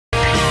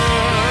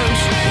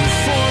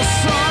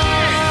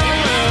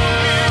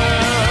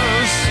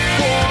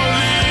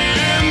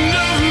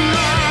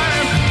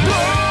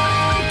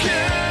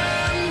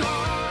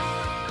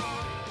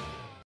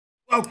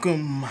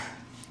Welcome,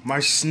 my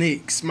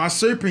snakes, my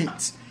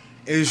serpents.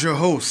 It is your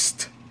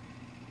host,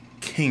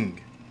 King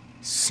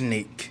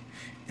Snake,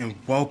 and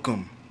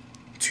welcome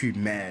to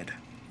Mad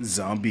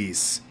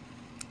Zombies.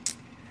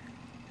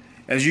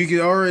 As you can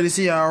already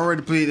see, I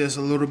already played this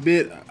a little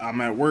bit. I'm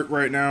at work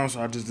right now,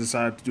 so I just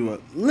decided to do a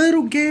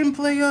little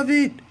gameplay of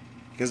it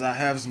because I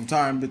have some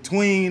time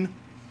between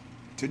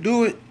to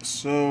do it.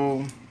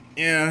 So,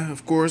 yeah,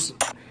 of course,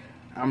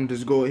 I'm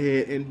just go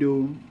ahead and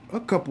do a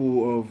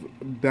couple of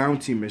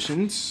bounty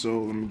missions.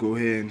 So let me go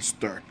ahead and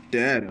start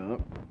that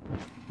up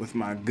with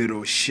my good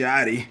old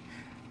shotty,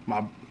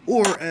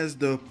 or as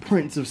the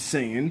Prince of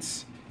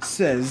Saiyans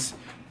says,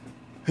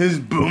 his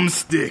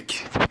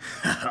boomstick.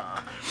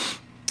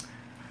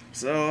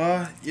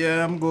 So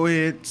yeah, I'm gonna go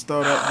ahead and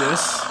start up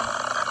this.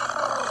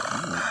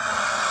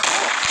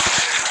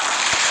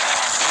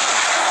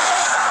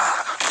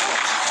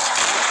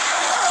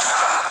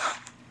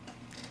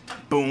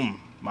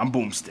 Boom, my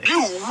boomstick.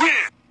 You win!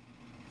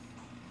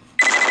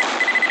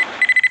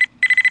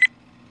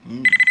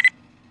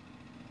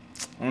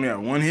 Only got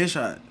one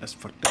headshot. That's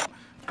fucked up.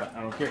 But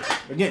I don't care.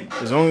 Again,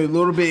 there's only a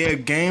little bit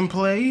of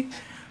gameplay.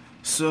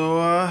 So,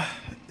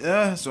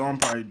 yeah. So I'm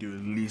probably do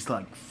at least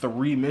like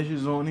 3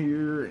 missions on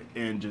here.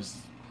 And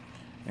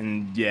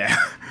yeah.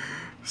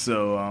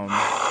 So,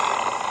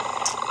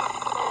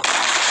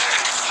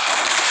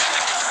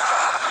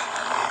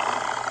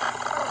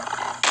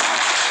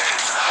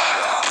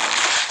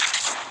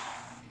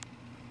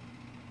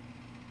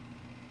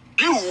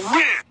 You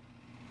win!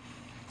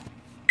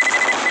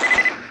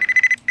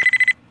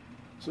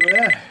 So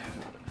yeah,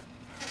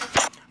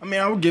 I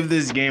mean, I would give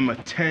this game a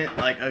 10,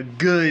 like a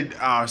good,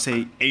 I'll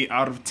say 8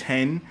 out of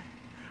 10.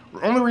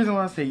 The only reason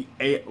why I say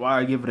 8, why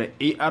I give it an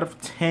 8 out of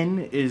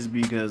 10 is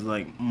because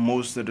like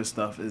most of the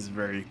stuff is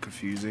very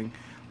confusing.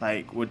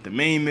 Like with the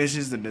main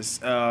missions and this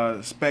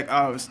spec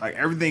ops, like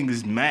everything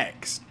is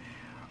maxed.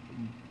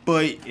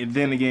 But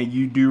then again,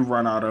 you do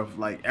run out of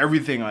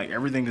everything. Like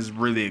everything is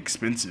really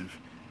expensive.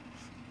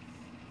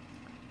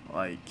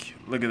 Like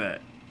look at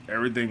that.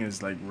 Everything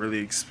is like really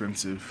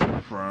expensive,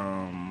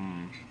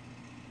 from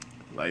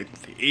like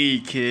the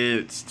aid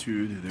kits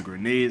to the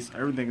grenades.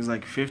 Everything is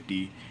like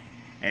 50,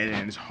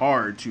 and it's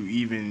hard to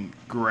even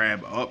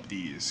grab up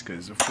these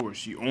because of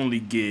course you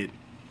only get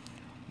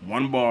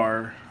one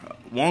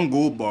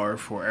gold bar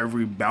for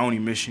every bounty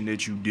mission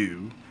that you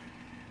do,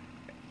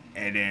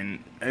 and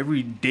then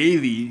every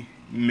daily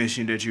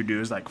mission that you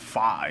do is like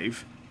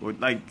 5 or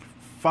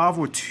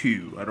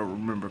 2. I don't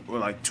remember, or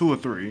like 2 or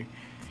 3.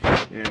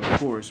 And of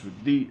course,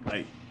 with the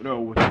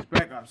with the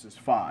spec ops is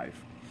 5,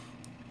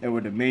 and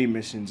with the main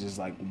missions is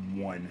like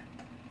 1.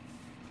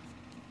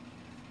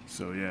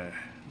 So yeah.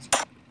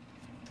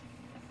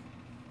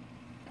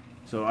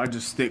 So I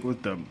just stick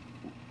with the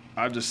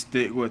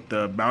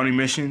bounty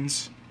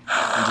missions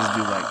and just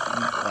do like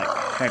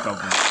heck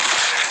of them.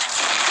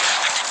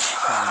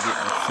 Try to get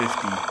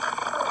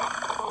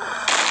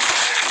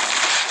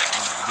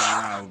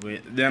to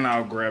 50. Then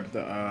I'll grab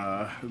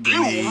the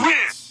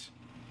grenades.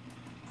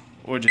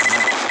 Or just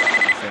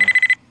anything.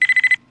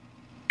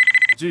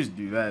 Just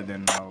do that,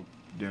 then I'll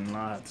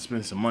have to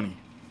spend some money.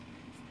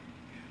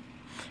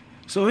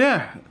 So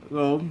yeah,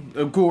 well,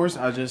 of course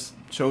I just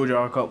showed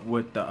y'all a couple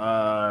with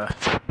the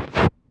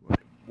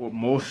what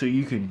most of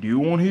you can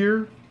do on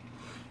here.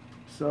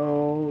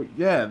 So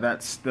yeah,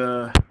 that's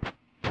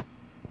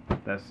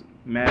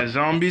Mad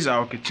Zombies.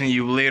 I'll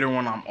continue later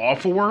when I'm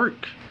off of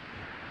work.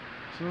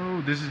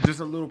 So this is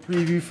just a little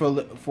preview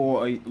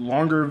for a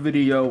longer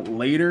video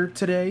later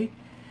today.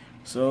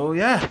 So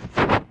yeah,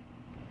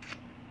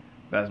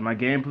 that's my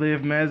gameplay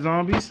of Mad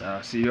Zombies.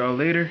 I'll see y'all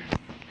later.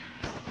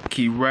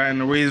 Keep riding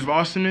the waves of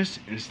awesomeness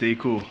and stay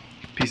cool.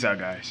 Peace out,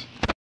 guys.